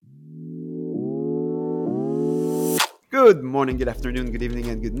Good morning, good afternoon, good evening,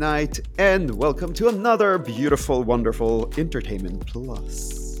 and good night, and welcome to another beautiful, wonderful Entertainment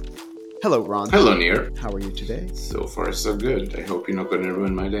Plus. Hello, Ron. Hello, Nir. How are you today? So far, so good. I hope you're not going to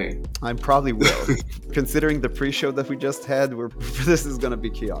ruin my day. I probably will. Considering the pre-show that we just had, this is going to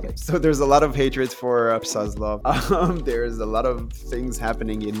be chaotic. So there's a lot of hatred for Zaslav. There's a lot of things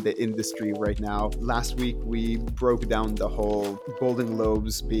happening in the industry right now. Last week, we broke down the whole Golden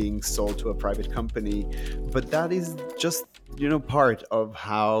Globes being sold to a private company, but that is just part of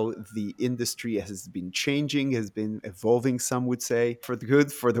how the industry has been changing, has been evolving, some would say, for the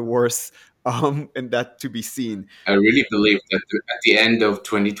good, for the worse, and that to be seen. I really believe that at the end of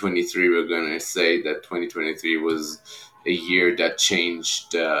 2023, we're going to say that 2023 was a year that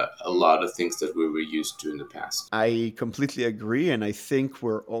changed a lot of things that we were used to in the past. I completely agree, and I think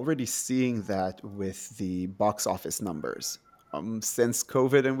we're already seeing that with the box office numbers. Since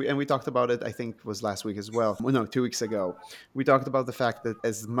COVID, and we talked about it, I think it was last week as well. Well, no, 2 weeks ago, we talked about the fact that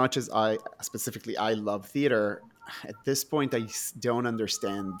as much as I love theater, at this point, don't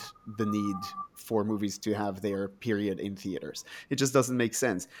understand the need for movies to have their period in theaters. It just doesn't make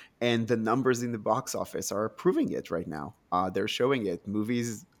sense. And the numbers in the box office are proving it right now. They're showing it.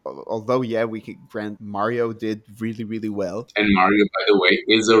 Movies, although, yeah, we could grant Mario did really, really well. And Mario, by the way,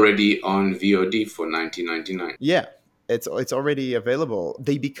 is already on VOD for 1999. Yeah, it's already available.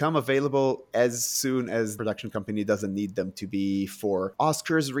 They become available as soon as production company doesn't need them to be for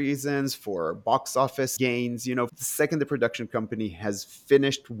Oscars reasons, for box office gains. The second the production company has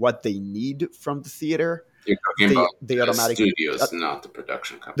finished what they need from the theater, You're talking they about they the automatically studios, not the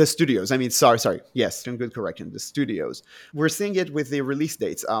production company. the studios. I mean, sorry. Yes, good correction. The studios. We're seeing it with the release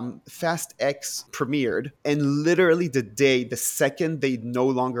dates. Fast X premiered, and literally the second they no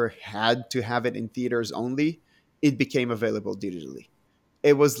longer had to have it in theaters only, it became available digitally.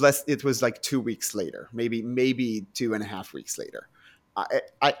 It was like 2 weeks later, maybe 2.5 weeks later.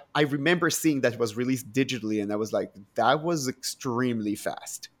 I remember seeing that it was released digitally, and I was like, that was extremely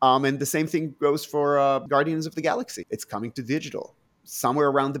fast. And the same thing goes for Guardians of the Galaxy. It's coming to digital somewhere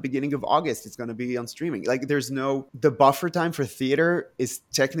around the beginning of August. It's going to be on streaming. Like, the buffer time for theater is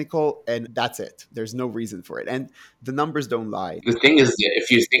technical, and that's it. There's no reason for it, and the numbers don't lie. The thing is, if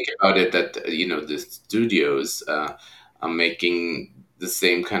you think about it, that the studios are making the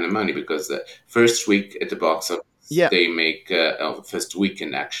same kind of money because the first week at the box office Yeah, they make first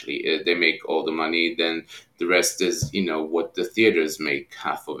weekend actually they make all the money. Then the rest is what the theaters make,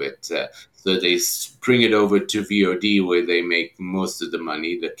 half of it. So they bring it over to VOD where they make most of the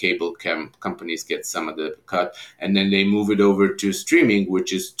money. The cable companies get some of the cut, and then they move it over to streaming,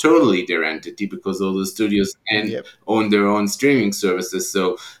 which is totally their entity because all the studios yep. own their own streaming services.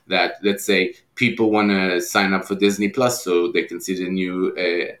 So that, let's say, people want to sign up for Disney Plus so they can see the new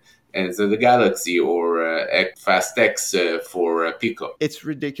and the Galaxy or Fast X for Pico. It's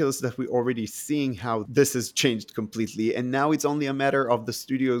ridiculous that we're already seeing how this has changed completely, and now it's only a matter of the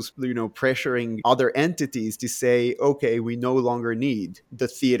studios pressuring other entities to say, okay, we no longer need the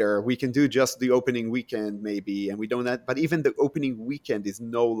theater, we can do just the opening weekend maybe, and we don't have, but even the opening weekend is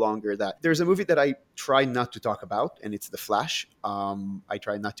no longer that. There's a movie that I try not to talk about, and it's The Flash. I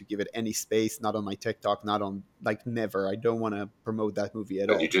try not to give it any space, not on my TikTok, not on, like, never. I don't want to promote that movie at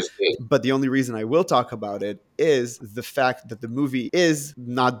But all. you just did. But the only reason I will talk about it is the fact that the movie is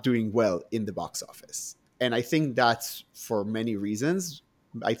not doing well in the box office. And I think that's for many reasons.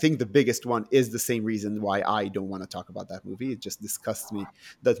 I think the biggest one is the same reason why I don't want to talk about that movie. It just disgusts me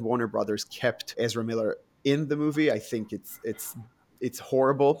that Warner Brothers kept Ezra Miller in the movie. I think it's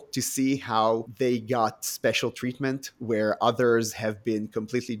horrible to see how they got special treatment where others have been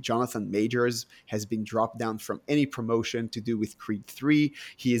completely. Jonathan Majors has been dropped down from any promotion to do with Creed 3.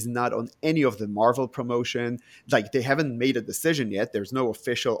 He is not on any of the Marvel promotion. Like, they haven't made a decision yet. There's no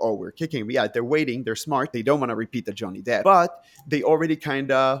official, oh, we're kicking him. Yeah, they're waiting. They're smart. They don't want to repeat the Johnny Depp. But they already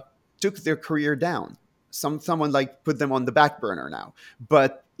kind of took their career down. Someone like put them on the back burner now.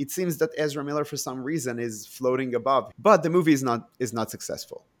 But it seems that Ezra Miller, for some reason, is floating above. But the movie is not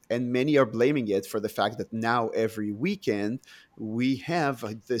successful, and many are blaming it for the fact that now every weekend we have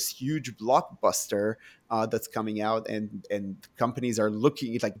this huge blockbuster that's coming out, and companies are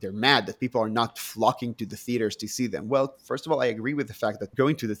looking like they're mad that people are not flocking to the theaters to see them. Well, first of all, I agree with the fact that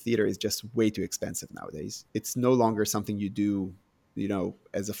going to the theater is just way too expensive nowadays. It's no longer something you do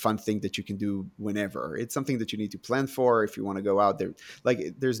as a fun thing that you can do whenever. It's something that you need to plan for if you want to go out there.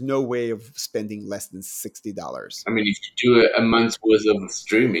 Like, there's no way of spending less than $60. I mean, if you do a month's worth of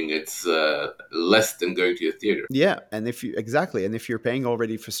streaming, it's less than going to a theater. Yeah, and and if you're paying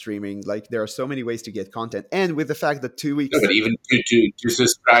already for streaming, like, there are so many ways to get content. And with the fact that two No, weeks but even to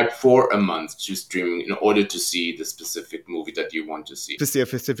subscribe for a month to streaming in order to see the specific movie that you want to see. to see a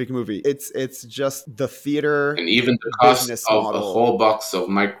specific movie, it's just the theater And even the cost business of a model. whole box of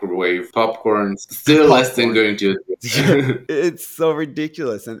microwave popcorn still less than going to a theater. It's so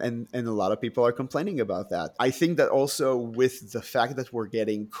ridiculous, and a lot of people are complaining about that. I think that also with the fact that we're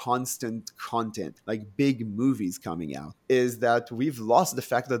getting constant content, like big movies coming out, is that we've lost the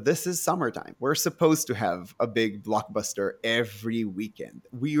fact that this is summertime. We're supposed to have a big blockbuster every weekend.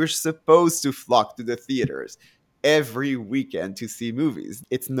 We are supposed to flock to the theaters every weekend to see movies.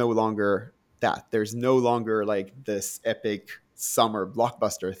 It's no longer that. There's no longer like this epic summer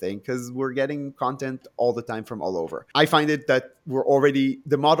blockbuster thing, because we're getting content all the time from all over. I find it that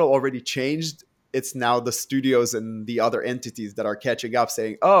the model already changed. It's now the studios and the other entities that are catching up,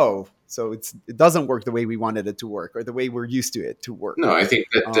 saying, oh, so it doesn't work the way we wanted it to work, or the way we're used to it to work. No, I think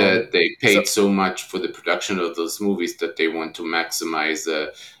that they so paid so much for the production of those movies that they want to maximize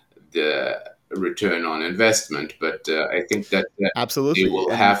the return on investment. But I think that they absolutely.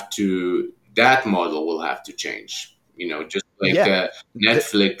 will have to, that model will have to change. Just like Yeah.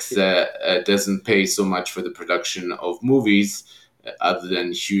 Netflix doesn't pay so much for the production of movies, other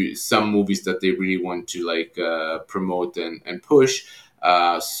than some movies that they really want to like promote and push.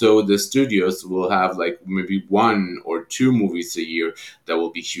 So the studios will have like maybe one or two movies a year that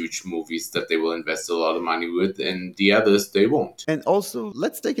will be huge movies that they will invest a lot of money with, and the others they won't. And also,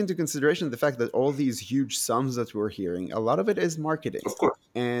 let's take into consideration the fact that all these huge sums that we're hearing, a lot of it is marketing. Of course.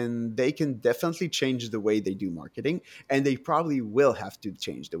 And they can definitely change the way they do marketing. And they probably will have to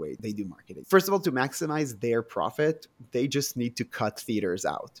change the way they do marketing. First of all, to maximize their profit, they just need to cut theaters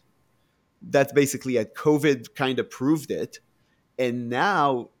out. That's basically it. COVID kind of proved it. And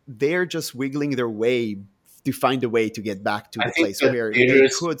now they're just wiggling their way to find a way to get back to the place where they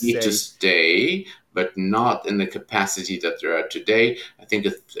could need to stay, but not in the capacity that they are today. I think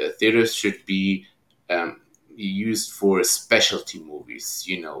theaters should be used for specialty movies,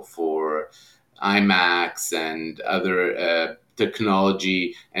 for IMAX and other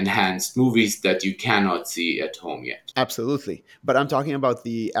technology enhanced movies that you cannot see at home yet. Absolutely. But I'm talking about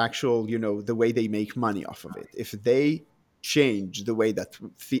the actual, the way they make money off of it. If they change the way that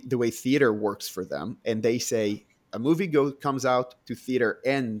the way theater works for them, and they say a movie comes out to theater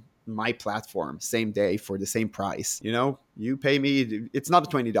and my platform same day for the same price, you pay me, it's not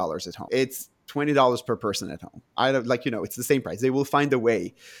 $20 at home, it's $20 per person at home. I don't it's the same price. They will find a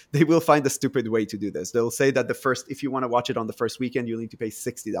way. They will find a stupid way to do this. They'll say that if you want to watch it on the first weekend, you'll need to pay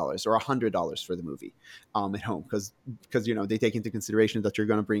 $60 or $100 for the movie at home, because they take into consideration that you're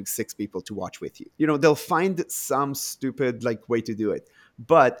going to bring 6 people to watch with you. They'll find some stupid way to do it,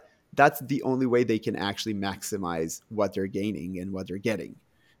 but that's the only way they can actually maximize what they're gaining and what they're getting.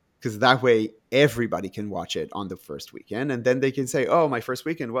 Because that way everybody can watch it on the first weekend, and then they can say, oh, my first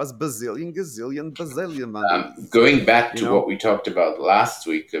weekend was bazillion money. Going back to what we talked about last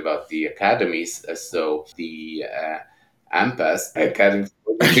week about the academies, so the AMPAS, Academy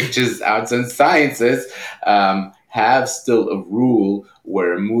for Pictures, Arts and Sciences, have still a rule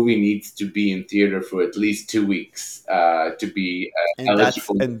where a movie needs to be in theater for at least 2 weeks to be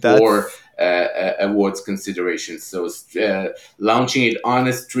eligible for awards considerations. So launching it on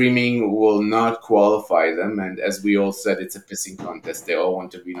a streaming will not qualify them. And as we all said, it's a pissing contest. They all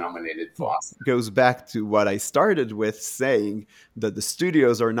want to be nominated for Oscar. Goes back to what I started with, saying that the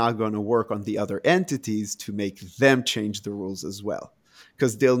studios are not going to work on the other entities to make them change the rules as well,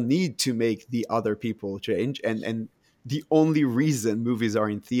 because they'll need to make the other people change. And the only reason movies are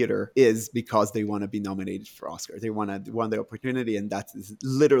in theater is because they want to be nominated for Oscar. They want the opportunity, and that's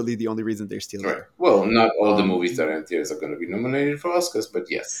literally the only reason they're still there. Well, not all the movies that are in theaters are going to be nominated for Oscars, but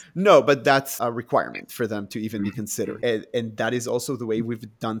yes. No, but that's a requirement for them to even be considered. And that is also the way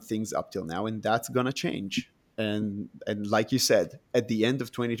we've done things up till now, and that's going to change. And like you said, at the end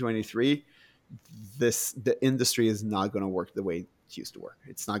of 2023, the industry is not going to work the way it used to work.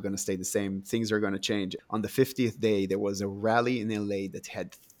 It's not going to stay the same. Things are going to change. On the 50th day, there was a rally in LA that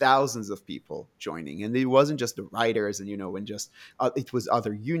had thousands of people joining, and it wasn't just the writers and it was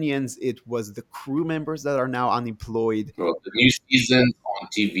other unions. It was the crew members that are now unemployed. Well, the new seasons on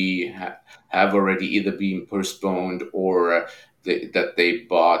TV have already either been postponed or that they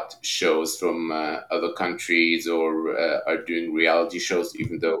bought shows from other countries, or are doing reality shows,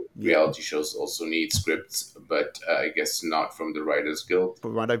 even though Yeah. reality shows also need scripts, but I guess not from the Writers Guild.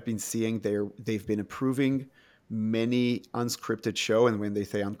 From what I've been seeing, they've been approving many unscripted show, and when they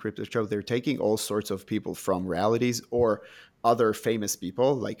say unscripted show, they're taking all sorts of people from realities or other famous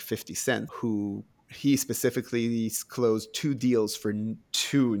people like 50 Cent, who he specifically closed two deals for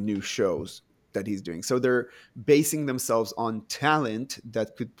two new shows that he's doing. So they're basing themselves on talent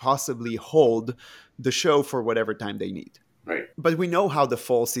that could possibly hold the show for whatever time they need. Right. But we know how the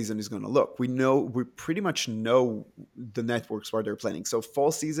fall season is going to look. We pretty much know the networks where they're planning. So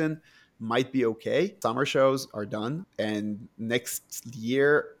fall season might be okay. Summer shows are done, and next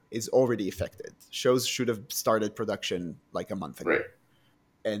year is already affected. Shows should have started production like a month ago, Right.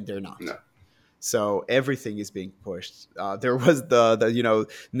 and they're not. No. So everything is being pushed. There was the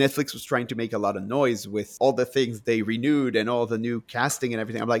Netflix was trying to make a lot of noise with all the things they renewed and all the new casting and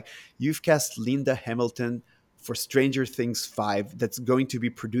everything. I'm like, you've cast Linda Hamilton for Stranger Things 5 that's going to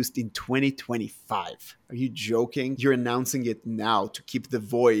be produced in 2025. Are you joking? You're announcing it now to keep the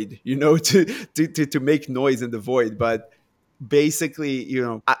void, to make noise in the void. But basically,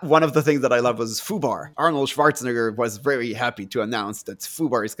 one of the things that I love was Fubar. Arnold Schwarzenegger was very happy to announce that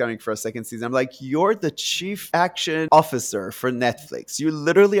Fubar is coming for a second season. I'm like, you're the chief action officer for Netflix. You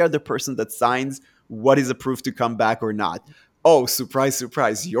literally are the person that signs what is approved to come back or not. Oh, surprise,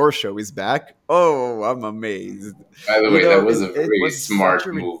 surprise, your show is back. Oh, I'm amazed. By the way, that was a It very was such smart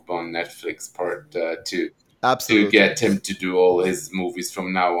a move on Netflix part to absolutely. get him to do all his movies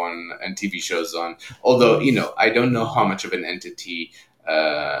from now on and TV shows on. Although, I don't know how much of an entity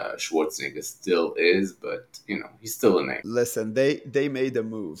Schwarzenegger still is, but he's still a name. Listen, they made a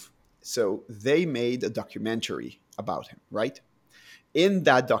move. So they made a documentary about him, right? In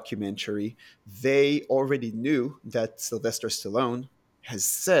that documentary, they already knew that Sylvester Stallone has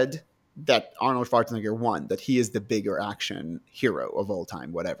said that Arnold Schwarzenegger won, that he is the bigger action hero of all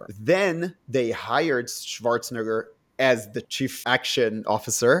time, whatever. Then they hired Schwarzenegger as the chief action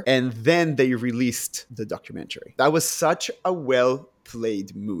officer, and then they released the documentary. That was such a well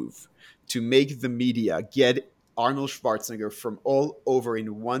played move to make the media get Arnold Schwarzenegger from all over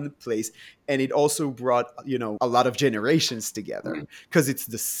in one place. And it also brought, a lot of generations together because it's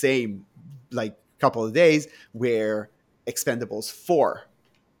the same, like, couple of days where Expendables 4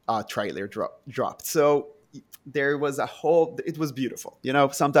 trailer dropped. So there was it was beautiful.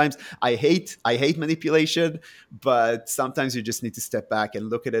 Sometimes I hate manipulation, but sometimes you just need to step back and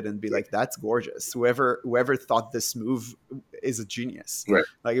look at it and be like, that's gorgeous. Whoever thought this move is a genius. Right.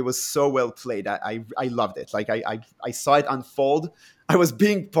 Like, it was so well played. I loved it. Like, I saw it unfold. I was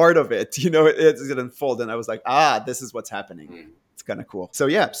being part of it. It unfold, and I was like, this is what's happening. It's kind of cool. So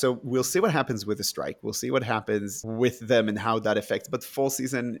yeah, so we'll see what happens with the strike. We'll see what happens with them and how that affects. But fall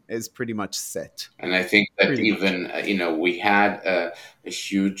season is pretty much set. And I think that Pretty even, we had a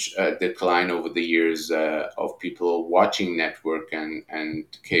huge decline over the years of people watching network and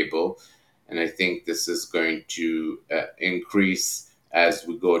cable. And I think this is going to increase as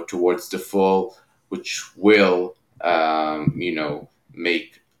we go towards the fall, which will,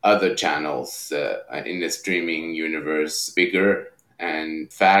 make other channels in the streaming universe bigger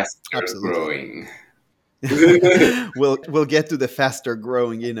and faster Absolutely. growing. We'll get to the faster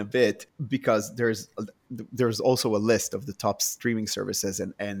growing in a bit, because there's also a list of the top streaming services,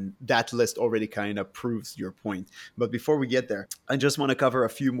 and that list already kind of proves your point. But before we get there, I just want to cover a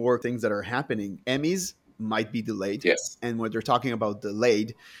few more things that are happening. Emmys might be delayed. Yes. And when they're talking about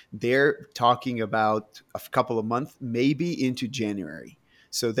delayed, they're talking about a couple of months, maybe into January.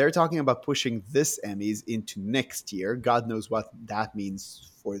 So they're talking about pushing this Emmys into next year. God knows what that means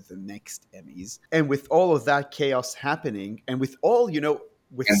for the next Emmys. And with all of that chaos happening, and with all,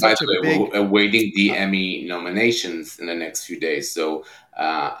 with And by such the a way, big, we're awaiting the Emmy nominations in the next few days. So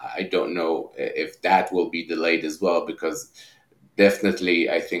I don't know if that will be delayed as well, because definitely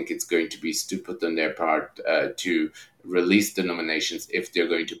I think it's going to be stupid on their part to release the nominations if they're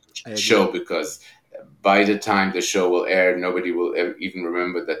going to push I the agree. show, because by the time the show will air, nobody will even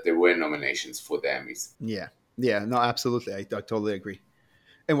remember that there were nominations for the Emmys. Yeah. Yeah, no, absolutely. I totally agree.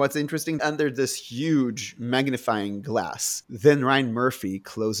 And what's interesting, under this huge magnifying glass, then Ryan Murphy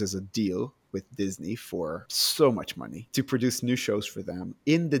closes a deal with Disney for so much money to produce new shows for them.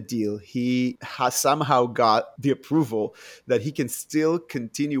 In the deal, he has somehow got the approval that he can still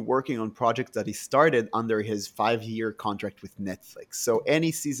continue working on projects that he started under his 5-year contract with Netflix. So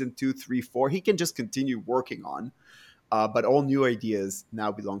any season 2, 3, 4, he can just continue working on. but all new ideas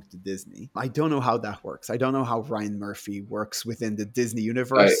now belong to Disney. I don't know how that works. I don't know how Ryan Murphy works within the Disney By,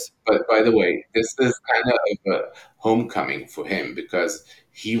 universe. but by the way, this is kind of a homecoming for him because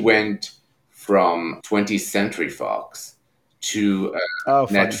he went from 20th Century Fox to Oh,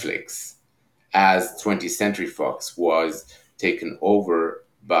 funny. Netflix as 20th Century Fox was taken over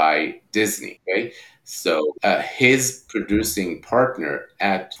by Disney. Okay, so his producing partner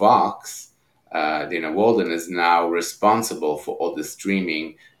at Fox, Dana Walden, is now responsible for all the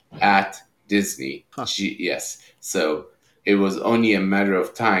streaming at Disney. Huh. Yes, so it was only a matter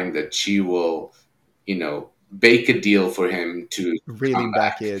of time that she will, bake a deal for him to Really come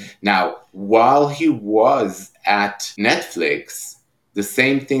back back. in. Now, while he was at Netflix, the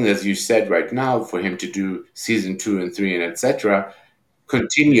same thing as you said right now for him to do season 2 and 3 and etc.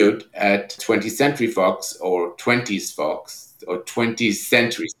 continued at 20th Century Fox or 20s Fox or 20th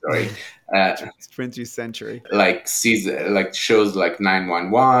Century, sorry, uh, 20th century. like season like shows like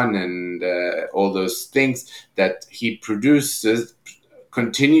 911 and all those things that he produces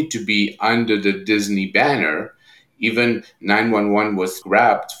continue to be under the Disney banner. Even 911 was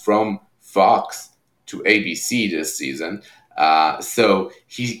grabbed from Fox to ABC this season. So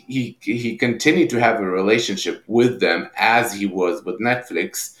he continued to have a relationship with them as he was with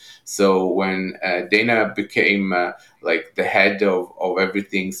Netflix. So when Dana became like the head of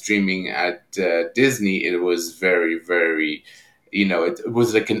everything streaming at Disney, it was very, very, it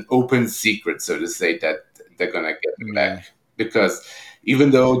was like an open secret, so to say, that they're gonna get him Yeah. back because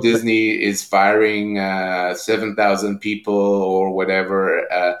even though But Disney is firing 7,000 people or whatever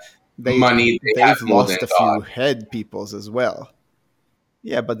they money, they have they've more than lost a God. few head peoples as well.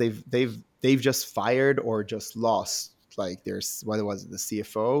 Yeah, but they've just fired or just lost. Like there's what was it, the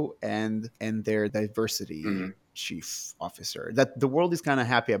CFO and their diversity Mhm. chief officer. That the world is kind of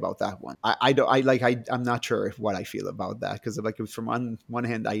happy about that one. I don't I like I'm not sure if what I feel about that because like from one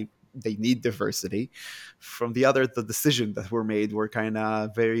hand I they need diversity, from the other the decision that were made were kind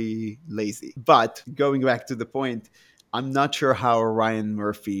of very lazy. But going back to the point, I'm not sure how Ryan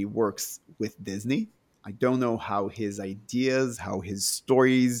Murphy works with Disney. I don't know how his ideas, how his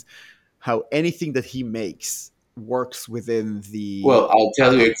stories, how anything that he makes works within the Well, I'll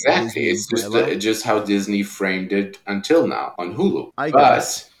tell you exactly. Disney It's umbrella. just how Disney framed it until now on Hulu. I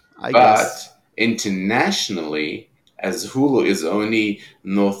guess. But I but guess. internationally, as Hulu is only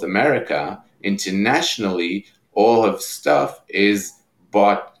North America, internationally, all of stuff is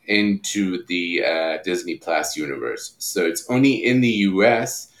bought into the Disney Plus universe. So it's only in the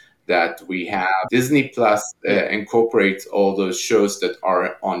US that we have Disney Plus Yeah. incorporates all those shows that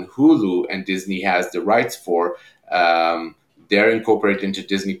are on Hulu and Disney has the rights for. Um, they're incorporated into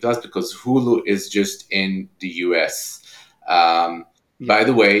Disney Plus because Hulu is just in the US. Yeah. By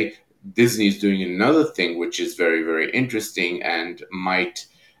the way, Disney is doing another thing which is very, very interesting and might,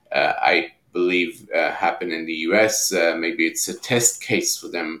 I believe, happen in the US. Maybe it's a test case for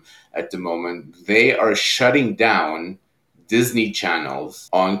them at the moment. They are shutting down Disney channels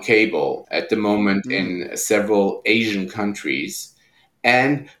on cable at the moment Mm, in several Asian countries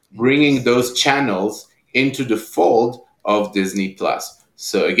and bringing those interesting. channels into the fold of Disney Plus.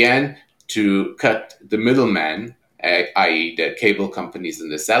 So again, to cut the middleman, i.e., the cable companies and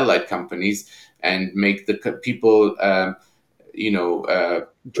the satellite companies, and make the people, you know, uh,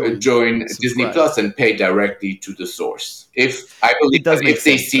 Join, join Disney subscribe. Plus and pay directly to the source. If I believe It that does make if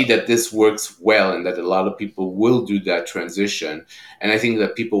they sense see though. that this works well and that a lot of people will do that transition, and I think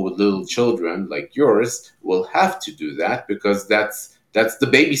that people with little children like yours will have to do that because that's the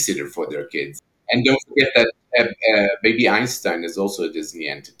babysitter for their kids. And don't forget that Baby Einstein is also a Disney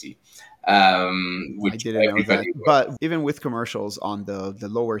entity, I which didn't know that. everybody But even with commercials on the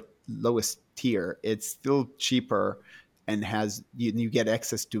lowest tier, it's still cheaper and has you get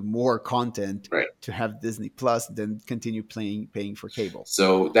access to more content right. to have Disney Plus than continue paying for cable.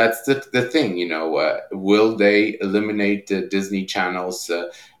 So that's the thing, will they eliminate the Disney channels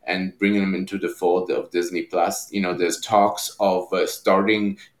and bring them into the fold of Disney Plus? There's talks of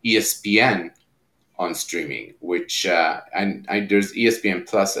starting ESPN on streaming, which and there's ESPN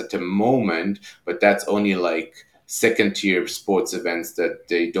Plus at the moment, but that's only like second tier sports events that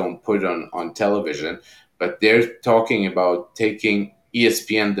they don't put on television. But they're talking about taking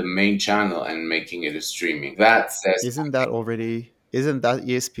ESPN, the main channel, and making it a streaming. That says Isn't that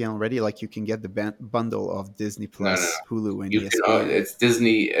ESPN already? Like you can get the bundle of Disney no, no, no. Plus, Hulu, and You can. ESPN. It's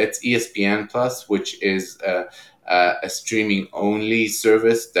Disney. It's ESPN Plus, which is a streaming only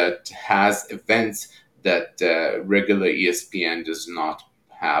service that has events that regular ESPN does not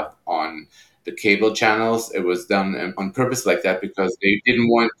have on the cable channels. It was done on purpose like that because they didn't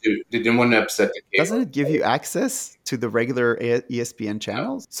want to upset the Doesn't cable. it give you access to the regular ESPN No,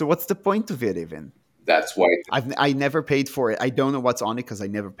 channels? So what's the point of it even? that's why. I never paid for it. I don't know what's on it because I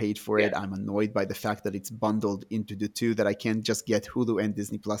never paid for Yeah. it. I'm annoyed by the fact that it's bundled into the two, that I can't just get Hulu and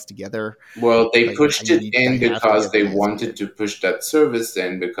Disney Plus together. Well, they Like pushed it I in have to because get they them as wanted needed. to push that service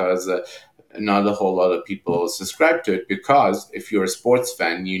in because not a whole lot of people subscribe to it. Because if you're a sports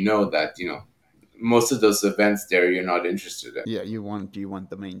fan, you know that most of those events there you're not interested in. Yeah, you want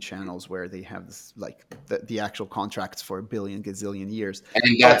the main channels where they have this, like the actual contracts for a billion gazillion years. And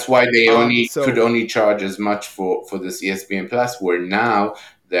Oh, that's why they only could so only charge as much for this ESPN Plus. Where now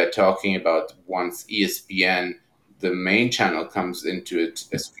they're talking about once ESPN, the main channel, comes into it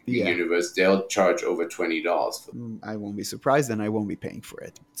a streaming yeah, universe, they'll charge over $20 for. I won't be surprised, and I won't be paying for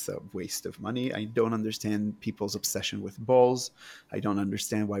it. It's a waste of money. I don't understand people's obsession with balls. I don't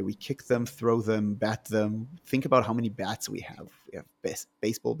understand why we kick them, throw them, bat them. Think about how many bats we have. We have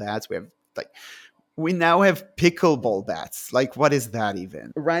baseball bats. We have like we now have pickleball bats. Like, what is that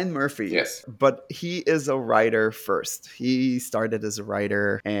even? Ryan Murphy, Yes, but he is a writer first. He started as a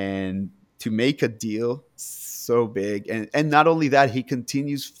writer, and to make a deal so big, and not only that, he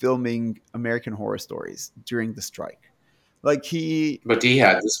continues filming American Horror Stories during the strike. Like but he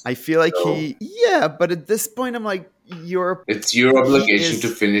had this, I feel like so yeah, but at this point, I'm like, it's your he obligation to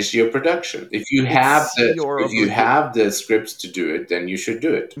is, finish your production. If you have it's the your if you obligation. have the scripts to do it, then you should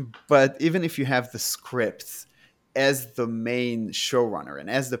do it. But even if you have the scripts, as the main showrunner and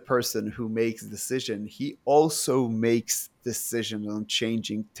as the person who makes decision, he also makes decision on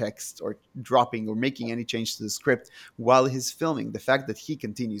changing text or dropping or making any change to the script while he's filming. The fact that he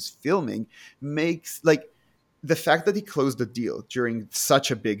continues filming makes, like, the fact that he closed the deal during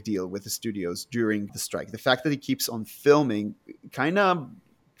such a big deal with the studios during the strike, the fact that he keeps on filming kind of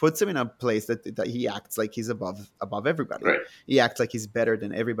puts him in a place that he acts like he's above everybody. Right, He acts like he's better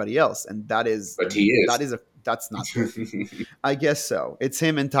than everybody else, and but he that is. is a that's not good. I guess so. It's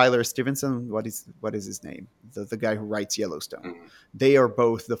him and Tyler Stevenson. What is his name? The guy who writes Yellowstone. Mhm. They are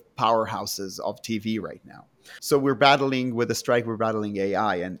both the powerhouses of TV right now. So we're battling with a strike. We're battling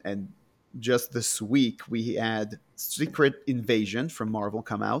AI, and just this week we had Secret Invasion from Marvel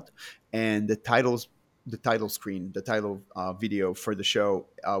come out, and the title screen, the title video for the show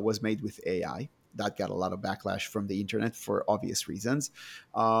was made with AI. That got a lot of backlash from the internet for obvious reasons.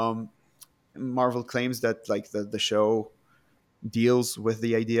 Um, Marvel claims that, like, the show deals with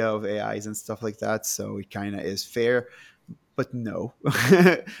the idea of AIs and stuff like that, so it kind of is fair. But no,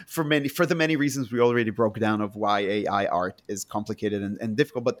 for the many reasons we already broke down of why AI art is complicated and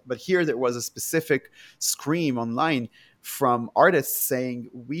difficult. But here there was a specific scream online from artists saying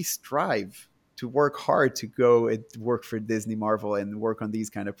we strive to work hard to go and work for Disney, Marvel, and work on these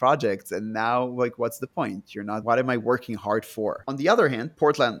kind of projects. And now, like, what's the point? You're not. What am I working hard for? On the other hand,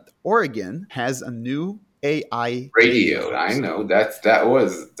 Portland, Oregon, has a new AI radio Radio, I host. know that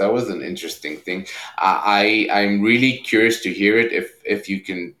was an interesting thing. I'm really curious to hear it. If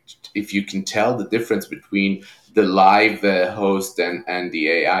you can tell the difference between the live host and the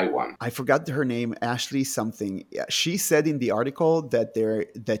AI one. I forgot her name, Ashley something. Yeah, she said in the article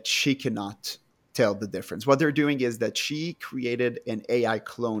that she cannot tell the difference. What they're doing is that she created an AI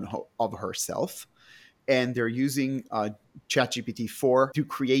clone of herself, and they're using ChatGPT 4 to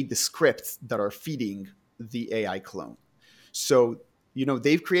create the scripts that are feeding the AI clone. So,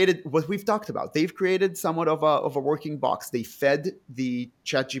 they've created what we've talked about. They've created somewhat of a working box. They fed the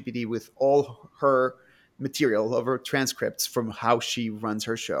ChatGPT with all her material of her transcripts from how she runs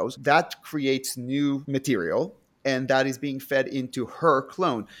her shows. That creates new material, and that is being fed into her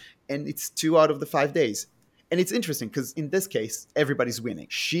clone. And it's 2 out of the 5 days. And it's interesting because in this case, everybody's winning.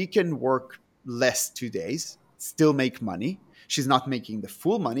 She can work less 2 days, still make money. She's not making the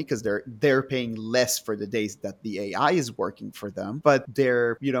full money because they're paying less for the days that the AI is working for them, but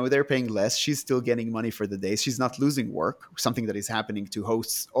they're paying less. She's still getting money for the days. She's not losing work, something that is happening to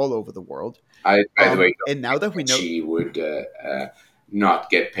hosts all over the world. I, by the way, don't And now think that we that know, she would not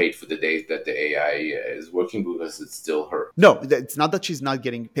get paid for the days that the AI is working because it's still her. no, it's not that she's not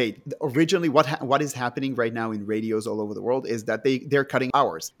getting paid. Originally, what is happening right now in radios all over the world is that they're cutting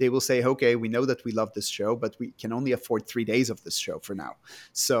hours. They will say, okay, we know that we love this show, but we can only afford 3 days of this show for now.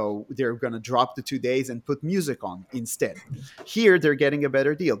 So they're going to drop the 2 days and put music on instead. Here, they're getting a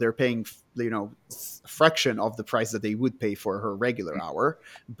better deal. They're paying a fraction of the price that they would pay for her regular hour,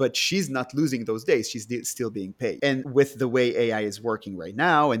 but she's not losing those days. She's still being paid. And with the way AI is working right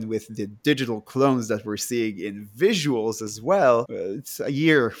now, and with the digital clones that we're seeing in visuals as well, it's a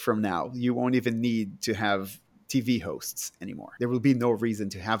year from now. You won't even need to have TV hosts anymore. There will be no reason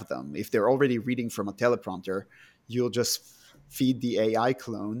to have them. If they're already reading from a teleprompter, you'll just feed the AI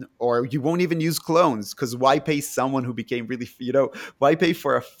clone, or you won't even use clones, because why pay someone who became really, why pay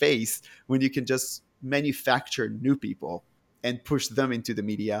for a face when you can just manufacture new people and push them into the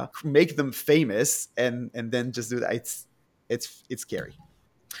media, make them famous, and then just do that. It's scary.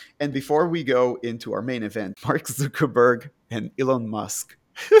 And before we go into our main event, Mark Zuckerberg and Elon Musk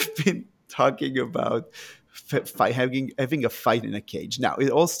have been talking about having a fight in a cage. Now, it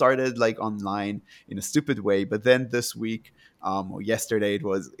all started like online in a stupid way, but then this week, or yesterday, it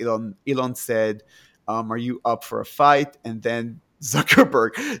was Elon said, "Are you up for a fight?" And then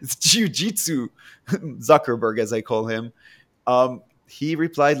Zuckerberg, it's Jiu-Jitsu Zuckerberg, as I call him, he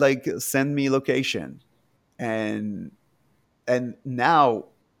replied like, "Send me location." And now,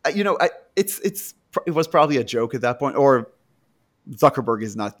 it was probably a joke at that point, or Zuckerberg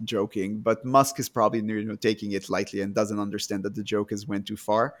is not joking, but Musk is probably taking it lightly and doesn't understand that the joke has went too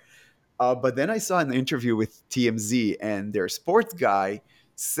far. But then I saw an interview with TMZ, and their sports guy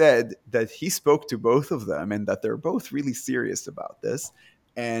said that he spoke to both of them and that they're both really serious about this,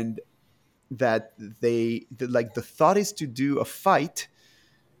 and that the thought is to do a fight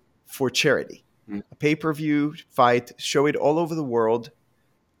for charity, a pay-per-view fight, show it all over the world,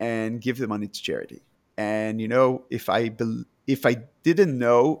 and give the money to charity. And if I didn't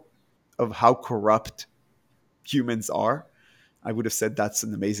know of how corrupt humans are, I would have said that's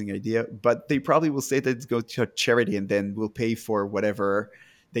an amazing idea. But they probably will say that it's go to charity, and then we'll pay for whatever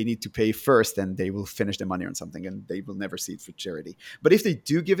they need to pay first, and they will finish the money on something, and they will never see it for charity. But if they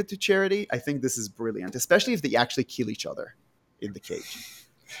do give it to charity, I think this is brilliant, especially if they actually kill each other in the cage.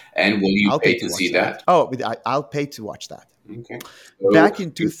 And will you I'll pay pay to to see watch that? that. Oh, I'll pay to watch that. Okay. Back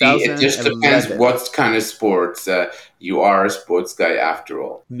in You see, it just depends 2011. what kind of sports. You are a sports guy after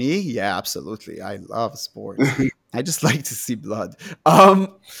all. Me? Yeah, absolutely. I love sports. I just like to see blood.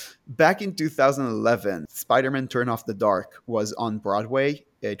 Back in 2011, Spider-Man Turn Off the Dark was on Broadway.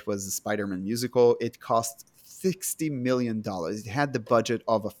 It was a Spider-Man musical. It cost $60 million. It had the budget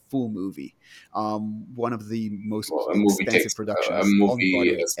of a full movie. One of the most Well, expensive productions on Broadway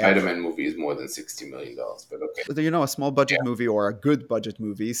a ever. Spider-Man movie is more than $60 million, but okay. So, a small budget Yeah. movie or a good budget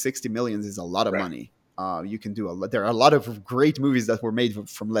movie, 60 million is a lot of Right. money. You can do a lot. There are a lot of great movies that were made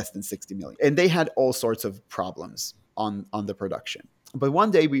from less than 60 million, and they had all sorts of problems on the production. But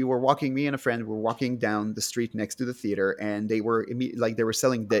one day me and a friend were walking down the street next to the theater, and they were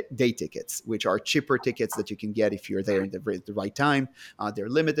selling day tickets, which are cheaper tickets that you can get if you're there at the right time. They're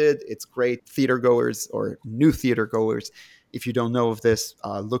limited. It's great. Theater goers or new theater goers, if you don't know of this,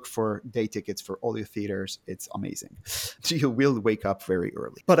 look for day tickets for all your theaters. It's amazing. You will wake up very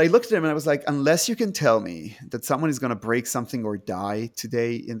early. But I looked at him and I was like, unless you can tell me that someone is going to break something or die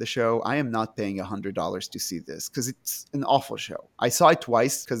today in the show, I am not paying $100 to see this, because it's an awful show. I saw it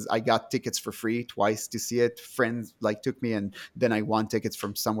twice because I got tickets for free twice to see it. Friends took me, and then I won tickets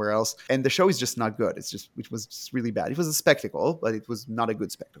from somewhere else. And the show is just not good. It was just really bad. It was a spectacle, but it was not a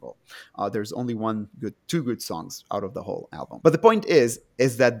good spectacle. There's only two good songs out of the whole album. But the point is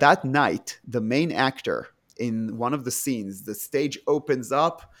that night, the main actor, in one of the scenes, the stage opens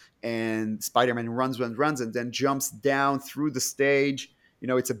up and Spider-Man runs, and then jumps down through the stage.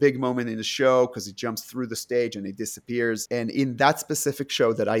 It's a big moment in the show because he jumps through the stage and he disappears. And in that specific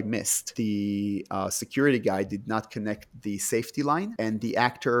show that I missed, the security guy did not connect the safety line, and the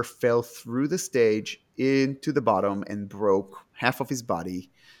actor fell through the stage into the bottom and broke half of his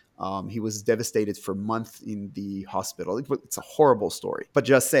body. He was devastated for months in the hospital. It's a horrible story. But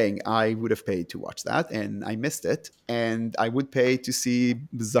just saying, I would have paid to watch that, and I missed it. And I would pay to see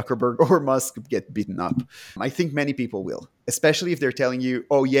Zuckerberg or Musk get beaten up. I think many people will, especially if they're telling you,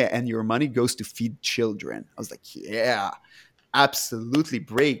 oh, yeah, and your money goes to feed children. I was like, yeah. Absolutely,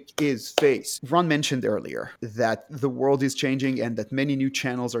 break his face. Ron mentioned earlier that the world is changing and that many new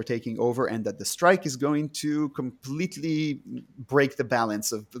channels are taking over, and that the strike is going to completely break the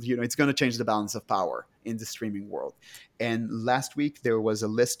balance of, it's going to change the balance of power in the streaming world. And last week there was a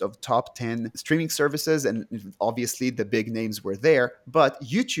list of top 10 streaming services, and obviously the big names were there, but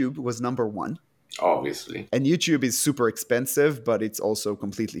YouTube was number one. Obviously. And YouTube is super expensive, but it's also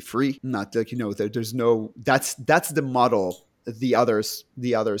completely free. Not like, there's no, that's the model the other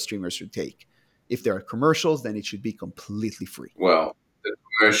streamers should take. If there are commercials, then it should be completely free. Well, the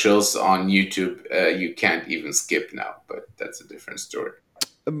commercials on YouTube, you can't even skip now, but that's a different story.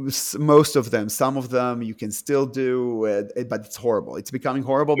 Most of them, some of them you can still do, but it's horrible. It's becoming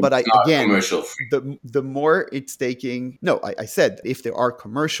horrible. But Commercial free. The more it's taking. No, I said if there are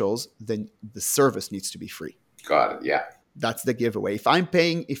commercials, then the service needs to be free. Got it. Yeah. That's the giveaway. If I'm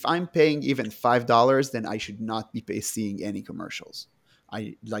paying even $5, then I should not be seeing any commercials.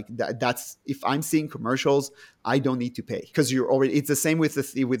 I like that. That's if I'm seeing commercials, I don't need to pay because you're already. It's the same with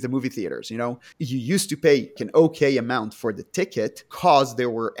the movie theaters. You know, you used to pay an okay amount for the ticket because there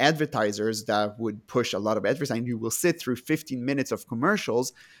were advertisers that would push a lot of advertising. You will sit through 15 minutes of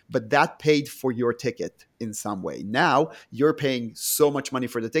commercials, but that paid for your ticket in some way. Now you're paying so much money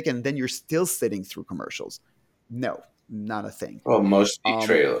for the ticket, and then you're still sitting through commercials. No, not a thing. Well, mostly Um,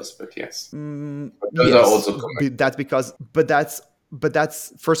 trailers, but yes. But those are yes, also commercial. that's because, but that's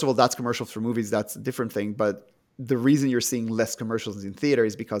first of all, that's commercials for movies. That's a different thing. But the reason you're seeing less commercials in theater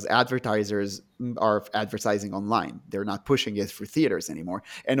is because advertisers are advertising online. They're not pushing it for theaters anymore.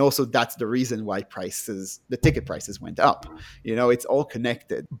 And also, that's the reason why the ticket prices went up. You know, it's all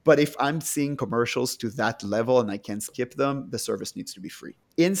connected. But if I'm seeing commercials to that level and I can skip them, the service needs to be free.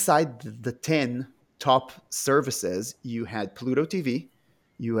 Inside the 10 top services, you had Pluto TV,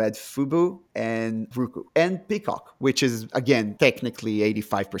 you had Fubu and Roku and Peacock, which is again technically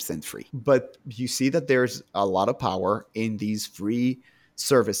 85% free. But you see that there's a lot of power in these free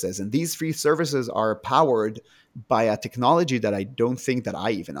services, and these free services are powered by a technology that I don't think that I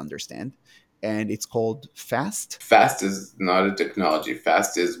even understand, and it's called Fast. Fast is not a technology.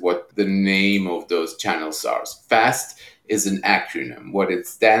 Fast is what the name of those channels are. Fast is an acronym. What it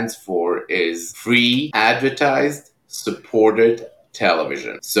stands for is Free Advertised Supported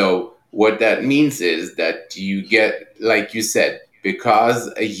Television. So, what that means is that you get, like you said,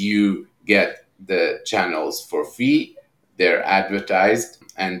 because you get the channels for free, they're advertised,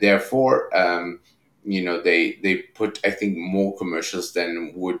 and therefore, they put, I think, more commercials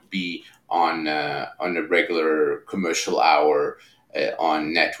than would be on a regular commercial hour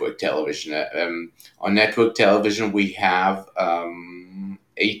on network television. On network television, we have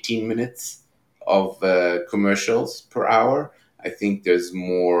 18 minutes of commercials per hour. I think there's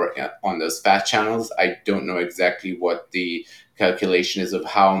more on those fast channels. I don't know exactly what the calculation is of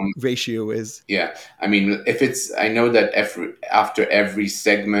how. Ratio is Yeah, I mean, if it's, I know that after every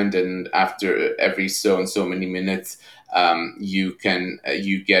segment and after every so and so many minutes, you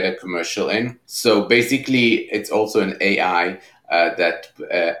get a commercial in. So basically, it's also an AI that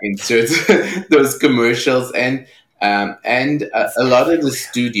inserts those commercials, and a lot of the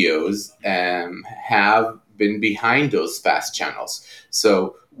studios have been behind those fast channels.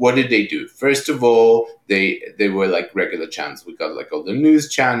 So what did they do? First of all, they were like regular channels. We got like all the news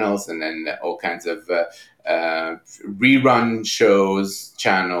channels, and then all kinds of rerun shows,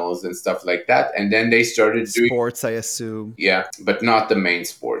 channels, and stuff like that. And then they started doing, sports, I assume. yeah, but not the main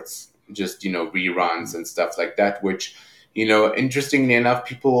sports. Just reruns and stuff like that. Which interestingly enough,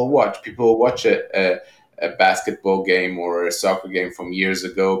 people will watch. People will watch a basketball game or a soccer game from years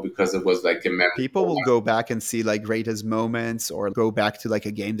ago because it was like a People memorable. will go back and see like greatest moments or go back to like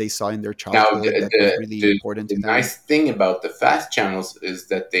a game they saw in their Now, childhood that was really important the to them. nice thing about the fast channels is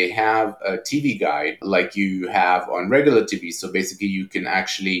that they have a TV guide like you have on regular TV. So basically, you can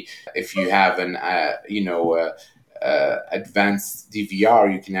actually, if you have an, advanced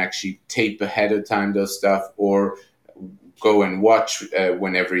DVR, you can actually tape ahead of time those stuff or go and watch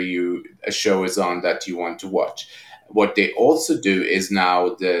whenever a show is on that you want to watch. What they also do is now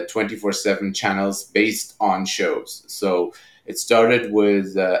the 24/7 channels based on shows. So it started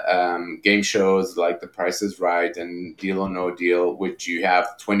with game shows like The Price is Right and Deal or No Deal, which you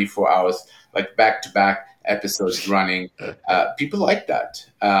have 24 hours, like back to back episodes running. People like that.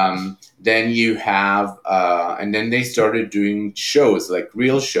 Then you have, and then they started doing shows, like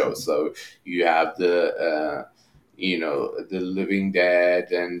real shows. So you have the Living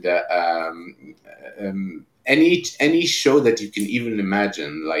Dead and any show that you can even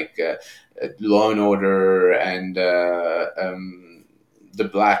imagine, like Law and Order and the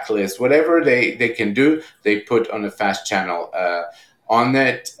Blacklist, whatever they can do, they put on a fast channel on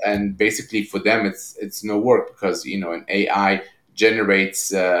it, and basically for them it's no work because an AI generates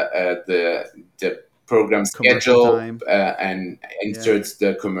the program Commercial schedule time. and Yeah. inserts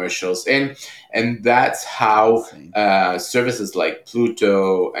the commercials in, and that's how Insane. services like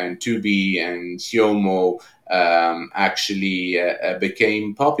Pluto and Tubi and Hyomo actually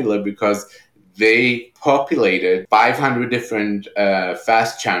became popular because they populated 500 different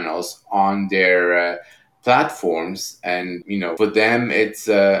fast channels on their platforms, and for them it's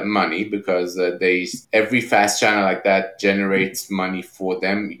money because they every fast channel like that generates money for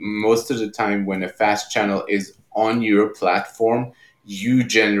them. Most of the time when a fast channel is on your platform, you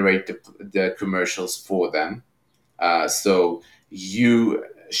generate the commercials for them, so you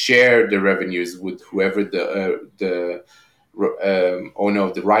share the revenues with whoever the owner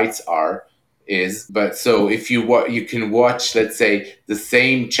of the rights are. is. But so if you can watch, let's say, the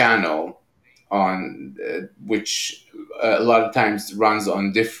same channel on which a lot of times runs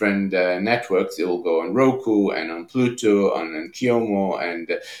on different networks. It will go on Roku and on Pluto, on Kyomo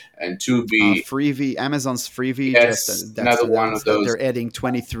and Tubi. Freevee, Amazon's Freevee just Yes, that's another one of announced that those. they're adding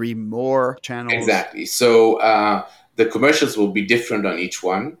 23 more channels. Exactly. So the commercials will be different on each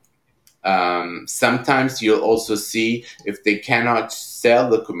one. Sometimes you'll also see if they cannot sell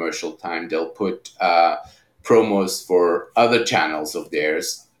the commercial time, they'll put promos for other channels of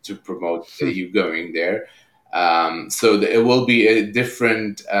theirs to promote you going there. So it will be a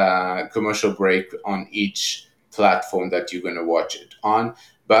different commercial break on each platform that you're going to watch it on.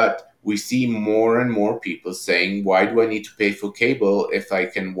 But we see more and more people saying, why do I need to pay for cable if I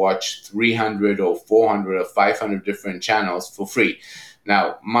can watch 300 or 400 or 500 different channels for free?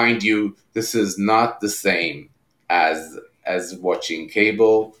 Now, mind you, this is not the same as watching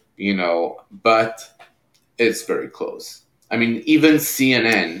cable, but it's very close. I mean, even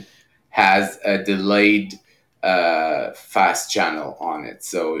CNN has a delayed fast channel on it.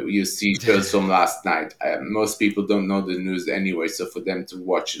 So you see shows from last night. Most people don't know the news anyway, so for them to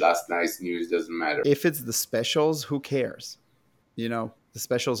watch last night's news doesn't matter. If it's the specials, who cares? The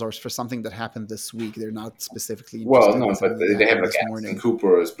specials are for something that happened this week. They're not specifically Well, interested no, in but something that they have happened like this Anderson morning.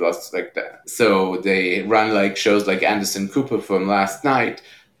 Cooper plus like that. So they run like shows like Anderson Cooper from last night.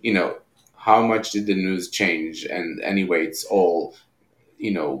 How much did the news change? And anyway, it's all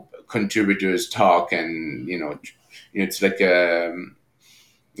contributors talk, and it's like the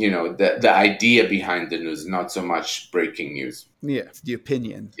idea behind the news, not so much breaking news. Yeah, it's the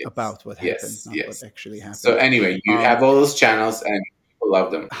opinion Yes, about what happened, yes, not what yes. actually So happened. anyway, you Um, have all those channels, and people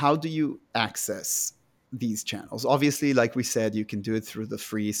love them. how do you access these channels? Obviously, like we said, you can do it through the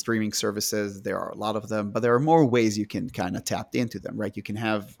free streaming services. There are a lot of them, but there are more ways you can kind of tap into them, right? You can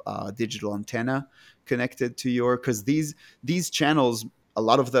have a digital antenna connected to because these channels, a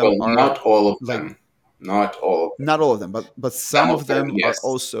lot of them Well, are not all of like, them. Not all of them. not all of them, but some Some of of them, them are yes,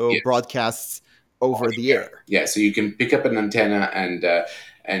 also yes. broadcasts over the Yeah, air. yeah. So you can pick up an antenna,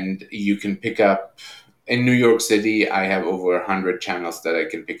 and you can pick up in New York City. I have over 100 channels that I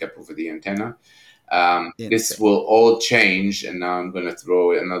can pick up over the antenna. This Insane. will all change, and now I'm going to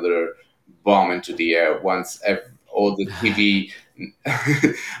throw another bomb into the air once all the TV,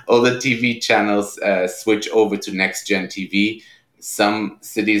 all the TV channels switch over to next gen TV. Some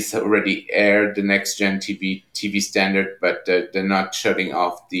cities already aired the next gen TV standard, but they're not shutting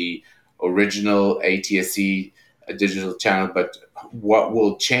off the original ATSC digital channel. But what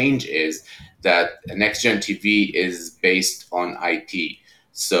will change is that next gen TV is based on IT.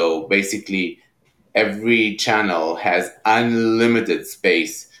 So basically, every channel has unlimited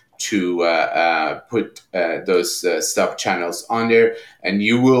space to put those sub channels on there, and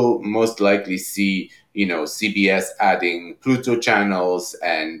you will most likely see CBS adding Pluto channels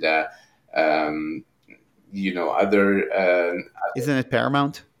and um, other Isn't it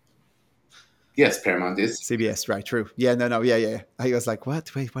Paramount? yes, Paramount is. CBS, right? True. Yeah, no, yeah, yeah. I was like,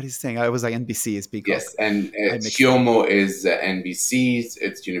 what? Wait, what is he saying? I was like, NBC is Yes, Peacock. and I mixed them. Hyomo is NBC,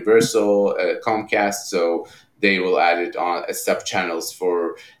 it's Universal, Comcast, so they will add it on as sub channels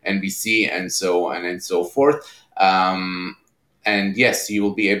for NBC and so on and so forth. And yes, you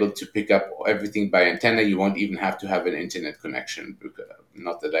will be able to pick up everything by antenna. You won't even have to have an internet connection.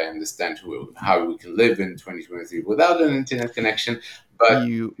 Not that I understand how we can live in 2023 without an internet connection, but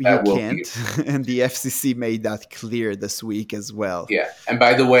You that will be. can't, and the FCC made that clear this week as well. Yeah, and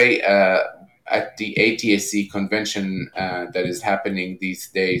by the way, at the ATSC convention that is happening these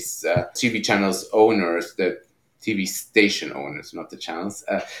days, TV channels owners, the TV station owners, not the channels,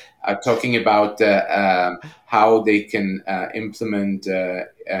 are talking about how they can implement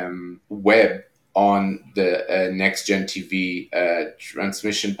web on the next gen TV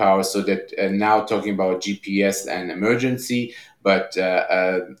transmission power. So that now talking about GPS and emergency, but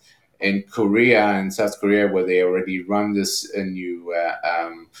in Korea and South Korea, where they already run this new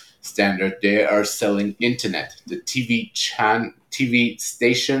standard, they are selling internet. The TV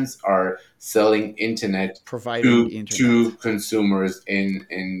stations are selling internet Providing to internet. consumers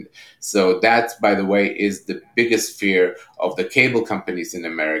in. So that, by the way, is the biggest fear of the cable companies in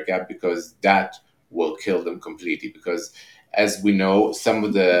America, because that will kill them completely. Because as we know, some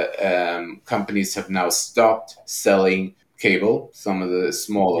of the companies have now stopped selling cable. Some of the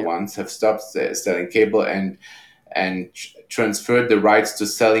smaller Yep. ones have stopped selling cable and transferred the rights to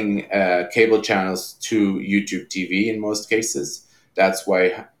selling cable channels to YouTube TV in most cases. That's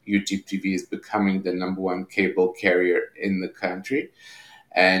why YouTube TV is becoming the number one cable carrier in the country.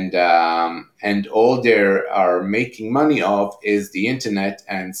 and all they are making money of is the internet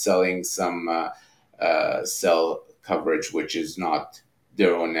and selling some cell coverage, which is not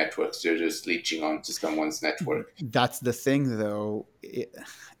their own networks. They're just leeching onto someone's network. That's the thing, though.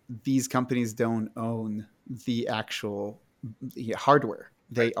 These companies don't own the actual hardware.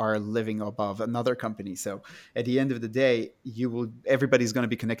 They are living above another company. So at the end of the day, everybody's going to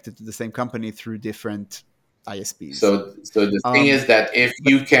be connected to the same company through different ISPs. So the thing is Um, that if but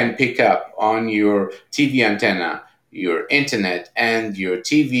you can pick up on your TV antenna, your internet, and your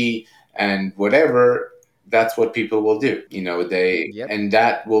TV and whatever, that's what people will do. yep, And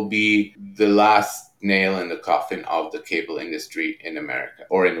that will be the last nail in the coffin of the cable industry in America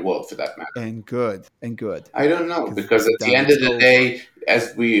or in the world for that matter. and good, I don't know because because at the then end it's of the over. day,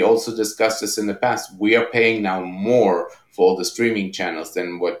 as we also discussed this in the past, we are paying now more for all the streaming channels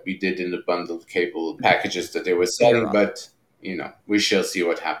than what we did in the bundled cable packages that they were selling. Era. But we shall see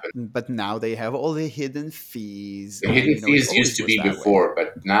what happens. But now they have all the hidden fees, The and hidden it fees used always to was be that way. before,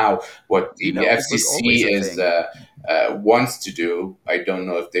 but now what the It was always FCC a is thing. wants to do, I don't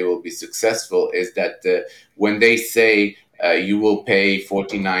know if they will be successful, is that when they say you will pay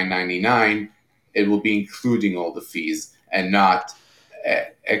 $49.99, it will be including all the fees and not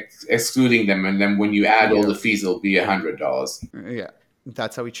excluding them. And then when you add all Yeah, the fees, it'll be $100. yeah,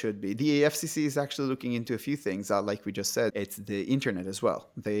 that's how it should be. The FCC is actually looking into a few things. Like we just said, it's the internet as well.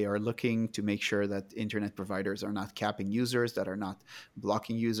 They are looking to make sure that internet providers are not capping users, that are not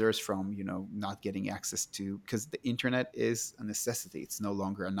blocking users from, not getting access to, because the internet is a necessity. It's no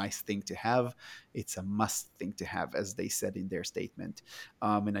longer a nice thing to have. It's a must thing to have, as they said in their statement.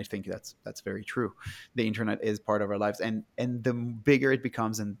 And I think that's very true. The internet is part of our lives, and the bigger it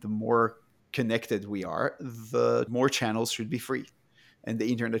becomes, and the more connected we are, the more channels should be free, and the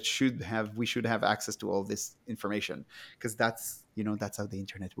internet we should have access to all this information, because that's how the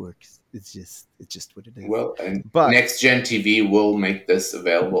internet works. It's just what it is. Well, and But next gen TV will make this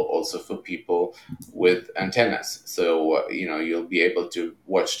available also for people with antennas. So, you'll be able to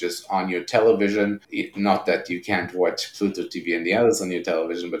watch this on your television. Not that you can't watch Pluto TV and the others on your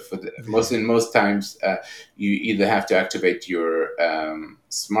television, but in most times, you either have to activate your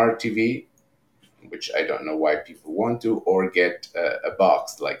smart TV, which I don't know why people want to, or get a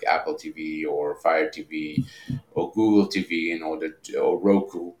box like Apple TV or Fire TV or Google TV or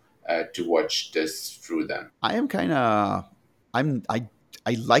Roku to watch this through them. I am kind of I'm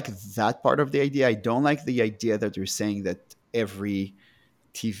I like that part of the idea. I don't like the idea that you're saying that every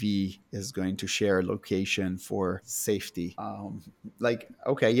TV is going to share location for safety. Like,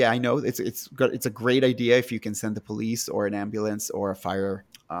 okay, yeah, I know it's a great idea if you can send the police or an ambulance or a fire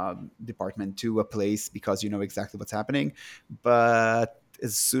department to a place because you know exactly what's happening. But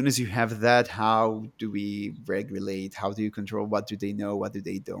as soon as you have that, how do we regulate? How do you control? What do they know? What do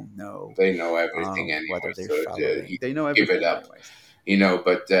they don't know? They know everything What anyway, are they so following? you They know give it everything, up. anyways.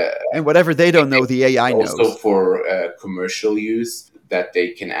 But And whatever they don't know, the AI also knows. for commercial use, that they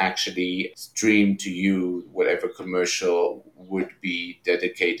can actually stream to you whatever commercial would be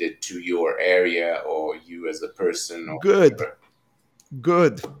dedicated to your area or you as a person or Good. whatever.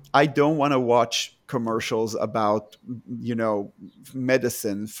 Good. I don't want to watch commercials about, you know,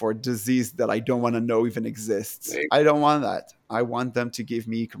 medicine for disease that I don't want to know even exists. They, I don't want that. I want them to give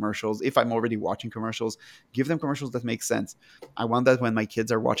me commercials. If I'm already watching commercials, give them commercials that make sense. I want that when my kids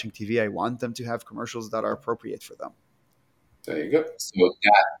are watching TV, I want them to have commercials that are appropriate for them. there you go. So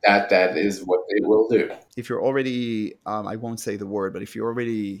that is what they will do. If you're already, I won't say the word, but if you're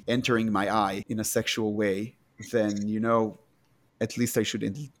already entering my eye in a sexual way, then, at least I should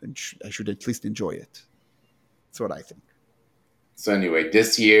at least enjoy it. That's what I think. So anyway,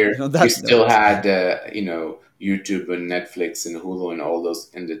 this year And on we that still note, had YouTube and Netflix and Hulu and all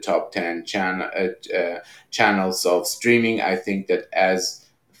those in the top 10 channels of streaming. I think that as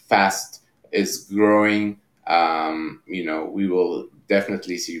fast is growing, we will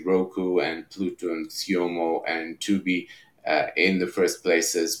definitely see Roku and Pluto and Xiaomo and Tubi in the first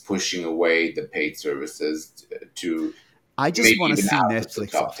places, pushing away the paid services to I just maybe want to even see out of the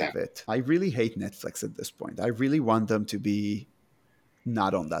Netflix top off 10. of it. I really hate Netflix at this point. I really want them to be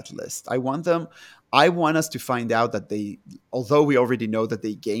not on that list. I want us to find out that although we already know that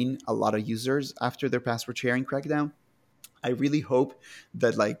they gain a lot of users after their password sharing crackdown, I really hope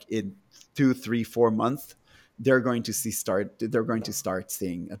that like in 2, 3, 4 months, they're going to start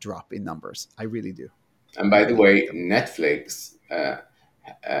seeing a drop in numbers. I really do. And I by the really hope way, them. Netflix,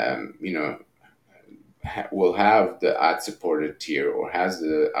 um, you know, will have the ad supported tier or has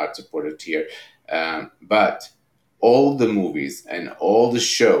the ad supported tier, but all the movies and all the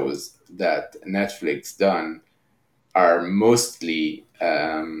shows that Netflix done are mostly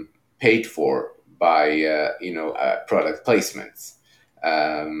paid for by product placements.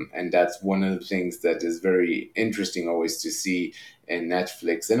 And that's one of the things that is very interesting always to see in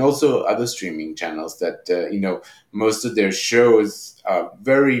Netflix and also other streaming channels, that most of their shows are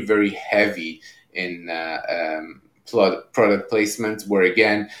very, very heavy in product placements, where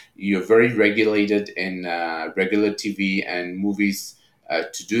again you're very regulated in regular TV and movies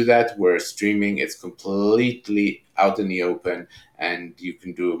to do that, where streaming is completely out in the open and you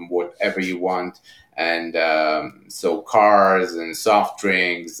can do whatever you want. And so cars and soft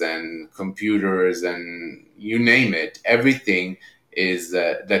drinks and computers and you name it, everything is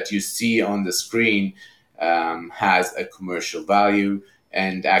that you see on the screen has a commercial value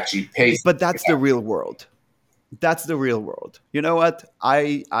and actually pays. But that's the real world. That's the real world. You know what?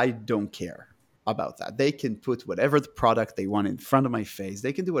 I don't care about that. They can put whatever the product they want in front of my face.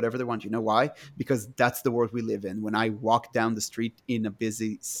 They can do whatever they want. You know why? Because that's the world we live in. When I walk down the street in a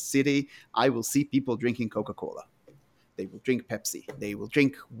busy city, I will see people drinking Coca-Cola. They will drink Pepsi. They will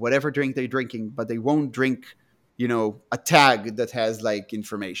drink whatever drink they're drinking, but they won't drink, a tag that has like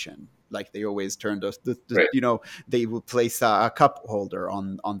information. Like they always turn Right. they will place a cup holder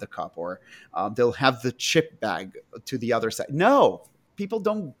on the cup, or they'll have the chip bag to the other side. No, people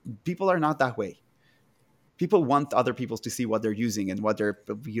don't. People are not that way. People want other people to see what they're using and what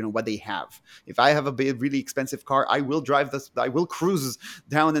they have. If I have a really expensive car, I will drive this. I will cruise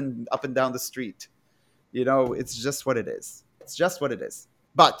down and up and down the street. It's just what it is. It's just what it is.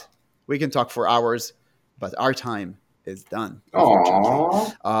 But we can talk for hours, but our time is done,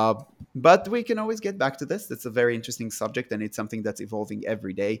 unfortunately. Aww. But we can always get back to this. It's a very interesting subject, and it's something that's evolving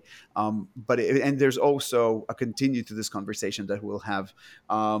every day. And there's also a continue to this conversation that we'll have,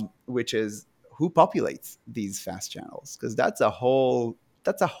 which is who populates these fast channels, because that's a whole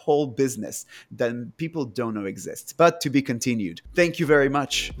business that people don't know exists, but to be continued. Thank you very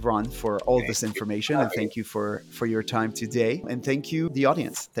much, Ron, for all Thank this you information, for and having thank you for your time today. And thank you, the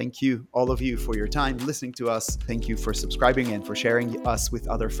audience. Thank you, all of you, for your time listening to us. Thank you for subscribing and for sharing us with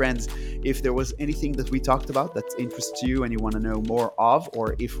other friends. If there was anything that we talked about that interests you and you want to know more of,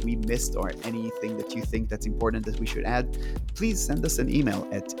 or if we missed or anything that you think that's important that we should add, please send us an email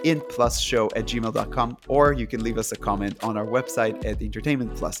at inplusshow@gmail.com, or you can leave us a comment on our website at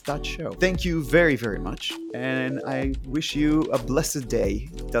entertainmentplus.show. Thank you very, very much, and I wish you a blessed day.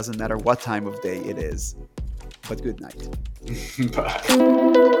 Doesn't matter what time of day it is, but good night.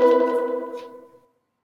 Bye.